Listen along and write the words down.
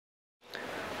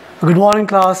Good morning,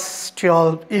 class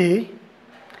 12E.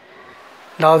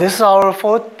 Now, this is our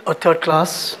fourth or third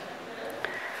class.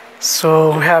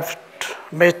 So, we have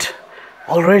met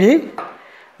already.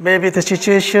 Maybe the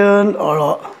situation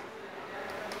or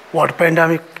what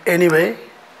pandemic anyway,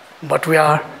 but we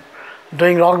are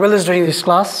doing, Rockwell is doing this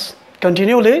class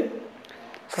continually.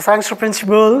 So, thanks to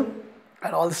principal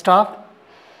and all the staff.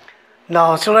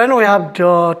 Now, children, we have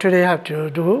today have to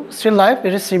do still life.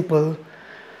 It is simple.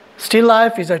 Still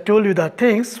life is, I told you, that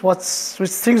which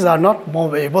things are not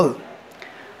movable.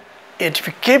 If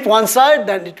you keep one side,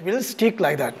 then it will stick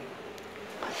like that.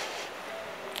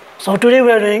 So today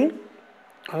we are doing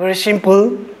a very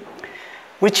simple,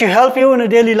 which will help you in a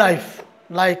daily life,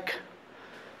 like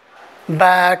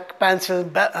bag, pencil,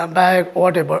 bag,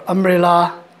 whatever,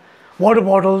 umbrella, water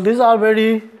bottle. These are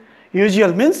very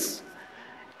usual, means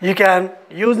you can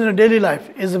use in a daily life.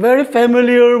 It's very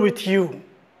familiar with you.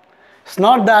 It's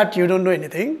not that you don't know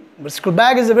anything, but school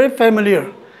bag is very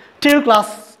familiar till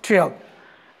class 12.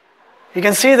 You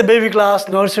can see the baby class,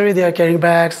 nursery, they are carrying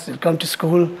bags, they'll come to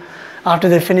school. After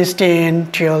they finish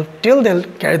 10, 12, till they'll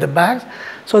carry the bags.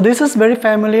 So this is very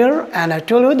familiar, and I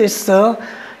told you this,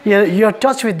 you're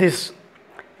touched with this.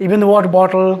 Even the water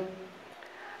bottle,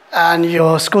 and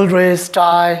your school dress,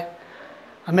 tie,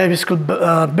 maybe school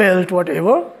belt,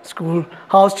 whatever, school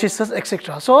house scissors,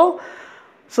 etc. So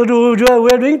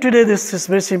we are doing today, this is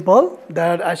very simple,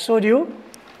 that I showed you.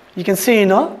 You can see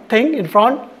thing in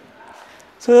front.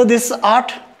 So this is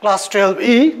art, class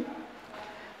 12E.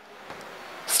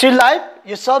 Still life,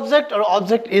 your subject or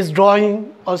object is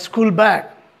drawing a school bag.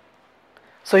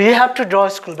 So you have to draw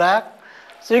a school bag.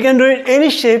 So you can do it any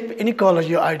shape, any color,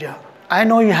 your idea. I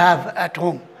know you have at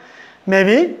home.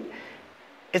 Maybe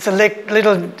it's a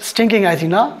little stinking, I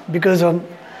think, now, because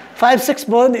 5-6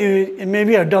 months,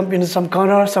 maybe a dump in some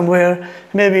corner somewhere,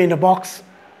 maybe in a box,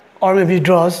 or maybe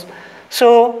drawers.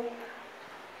 So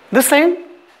this thing,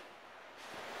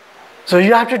 so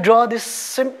you have to draw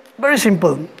this very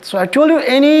simple. So I told you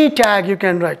any tag you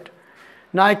can write.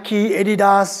 Nike,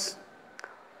 Adidas,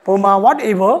 Puma,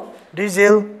 whatever,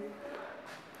 Diesel.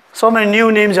 So many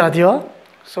new names are there.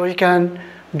 So you can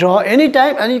draw any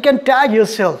type and you can tag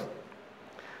yourself.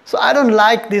 So I don't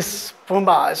like this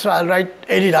Puma, so I'll write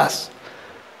Adidas.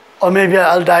 Or maybe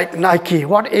I'll write Nike,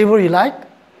 whatever you like.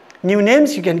 New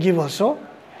names you can give also.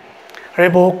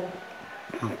 Reebok.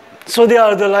 So they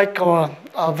are the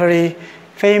very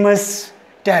famous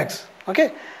tags.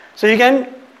 Okay? So you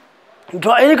can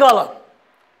draw any color.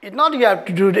 It's not you have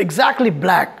to do it exactly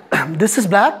black. This is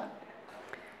black.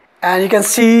 And you can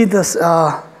see this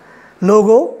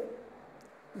logo.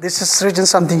 This is written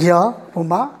something here,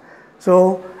 Puma.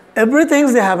 So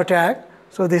everything they have a tag.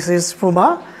 So this is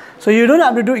Puma. So you don't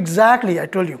have to do exactly, I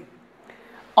told you.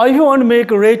 Or if you want to make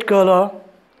a red color,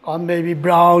 or maybe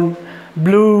brown,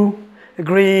 blue,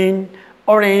 green,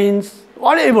 orange,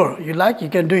 whatever you like, you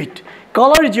can do it.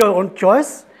 Color is your own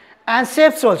choice, and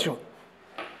shapes also.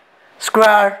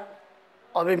 Square,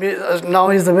 or maybe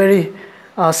now is the very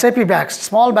shapy bags.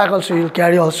 Small bag also you'll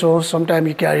carry also. Sometimes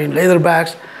you carry in leather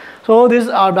bags. So these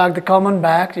are back the common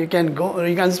bags. You can go.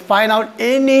 You can find out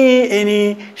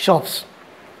any shops.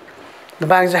 The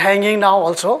bags are hanging now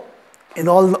also in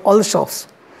all the shops.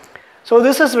 So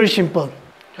this is very simple.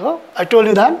 I told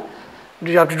you that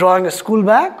you have to draw a school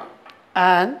bag,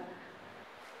 and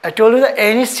I told you that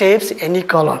any shapes, any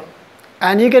color,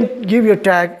 and you can give your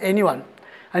tag anyone.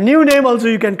 A new name also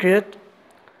you can create.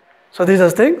 So these are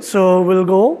things. So we'll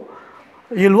go.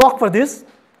 You'll work for this.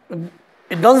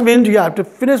 It doesn't mean you have to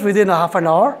finish within a half an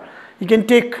hour. You can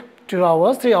take 2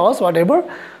 hours, 3 hours, whatever.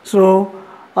 So,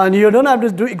 and you don't have to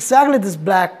do exactly this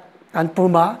black and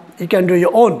Puma. You can do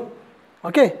your own.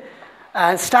 Okay?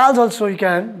 And styles also you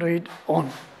can do it own.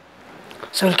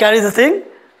 So you'll carry the thing,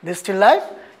 this still life.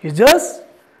 You just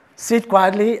sit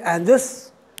quietly and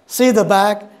just see the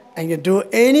bag, and you do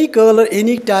any color,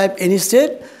 any type, any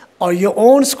shape, or your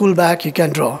own school bag you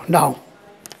can draw now.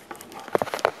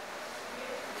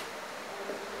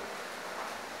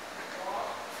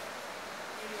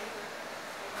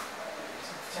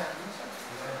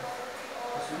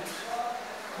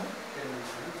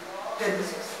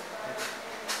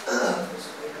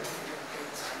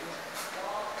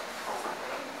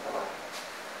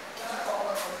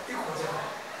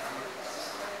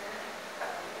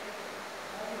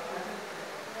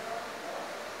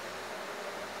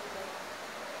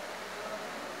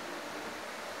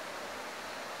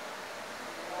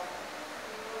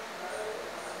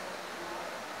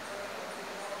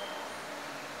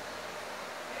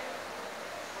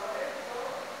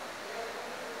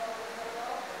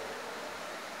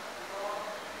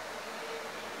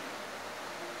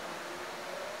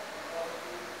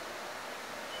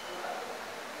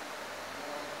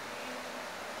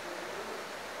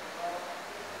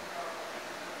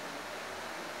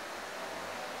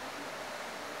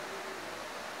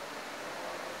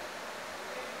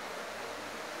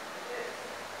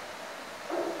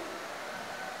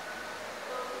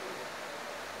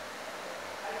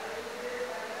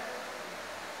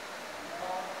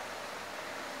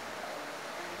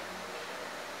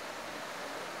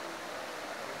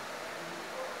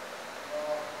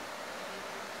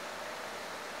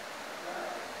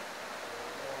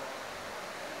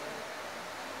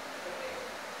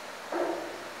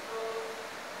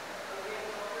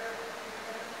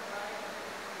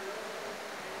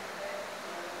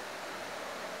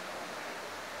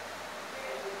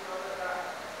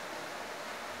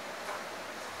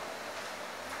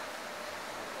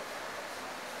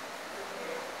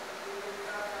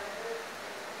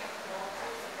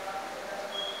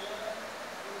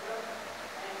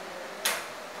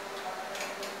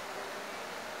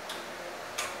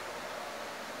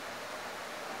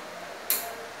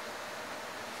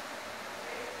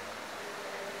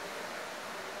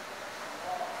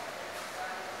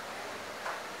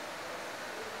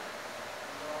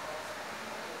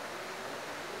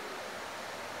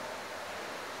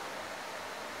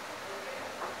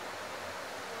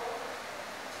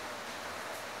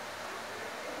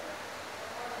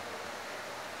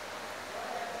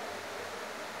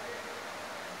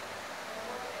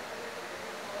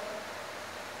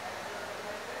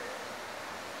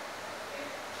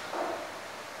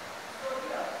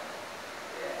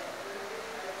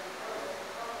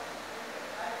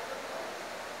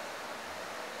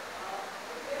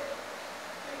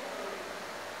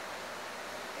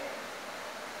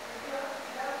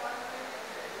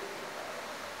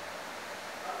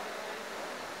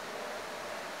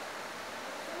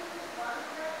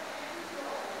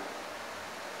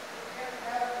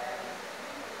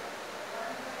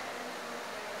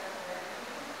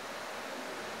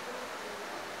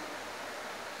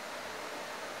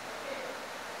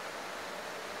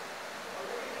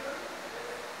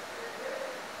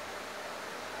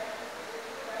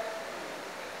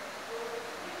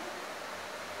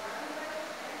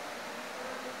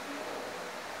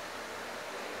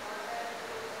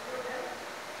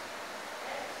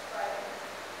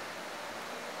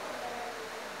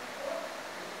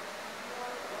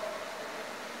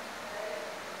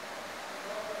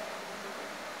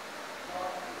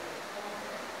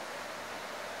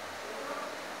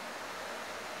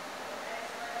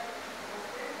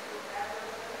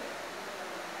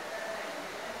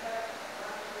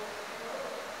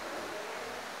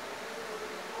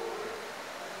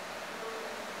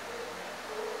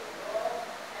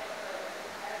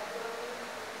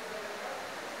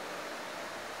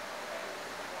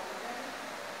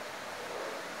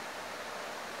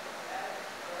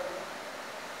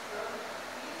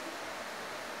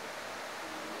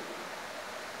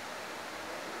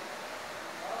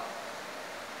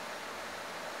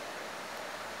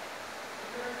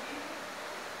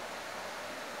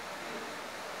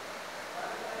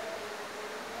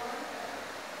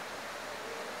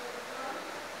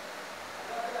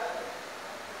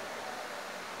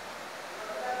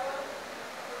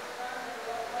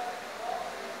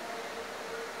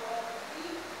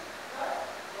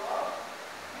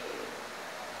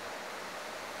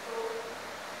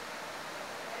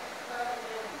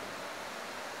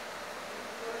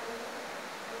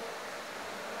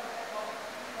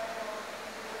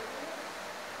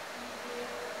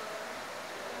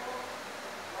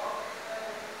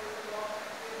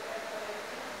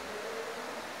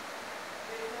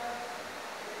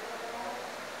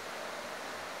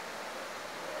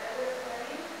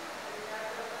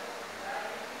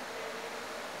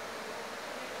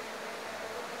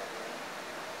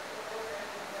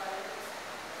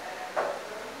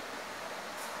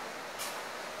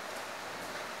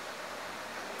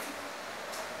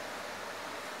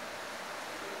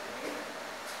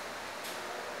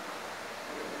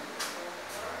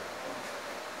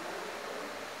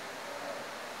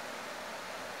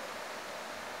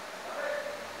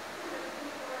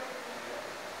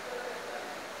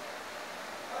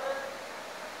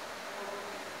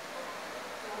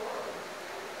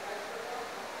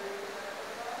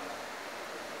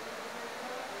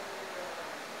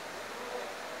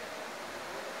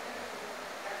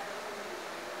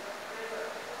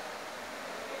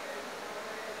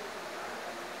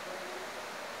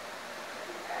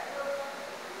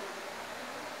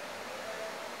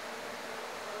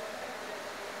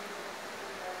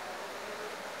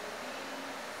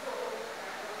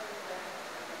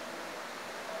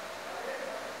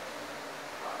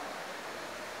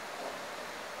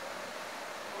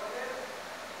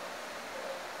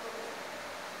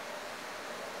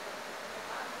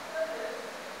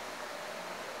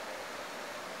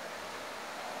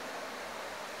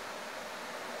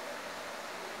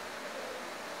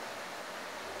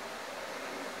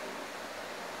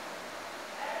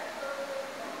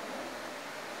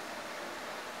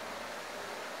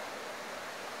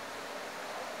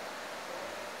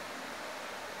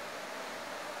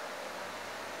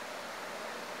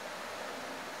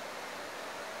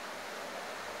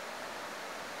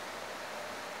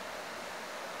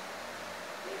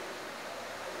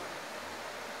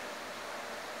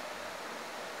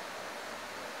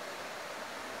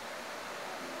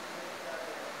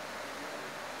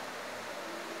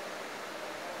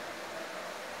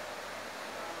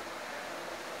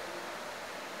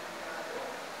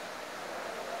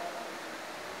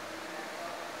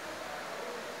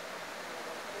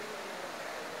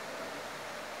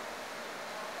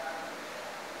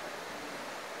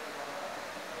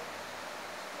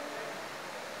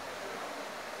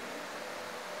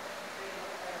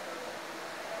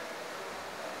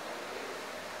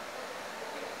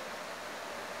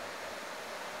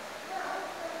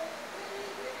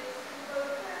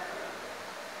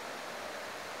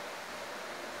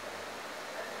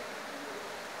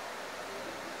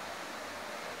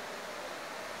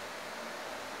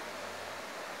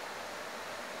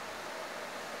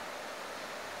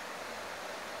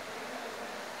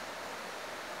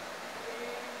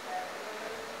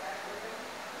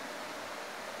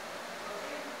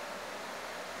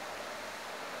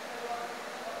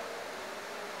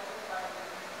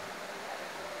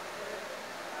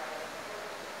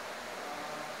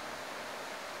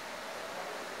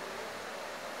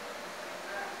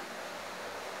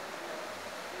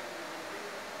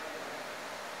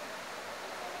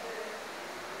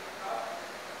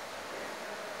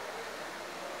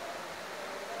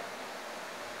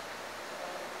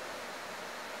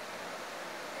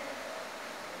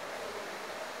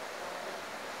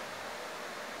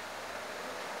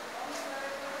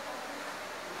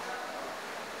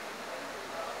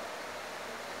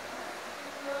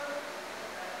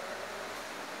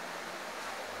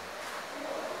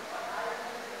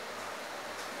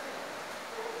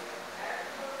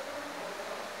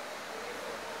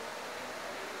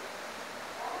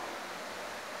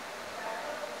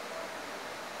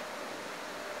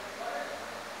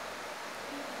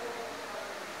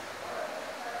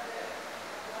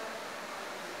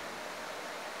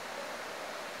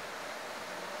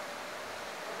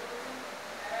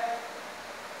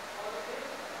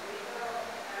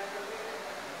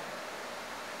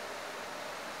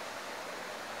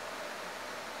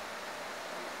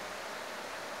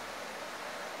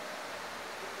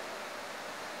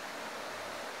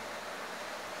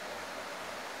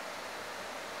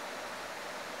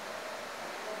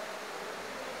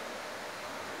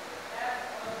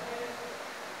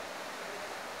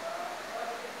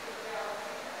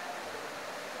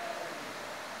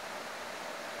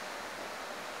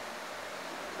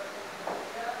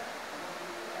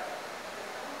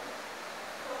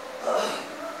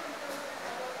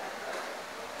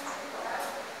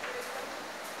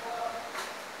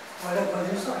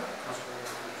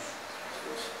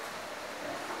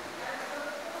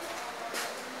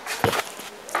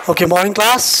 Okay, morning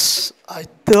class. I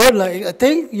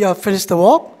think you have finished the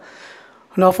work.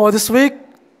 Now for this week,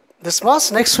 this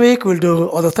much. Next week we'll do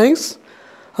other things.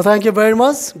 Thank you very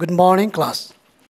much. Good morning class.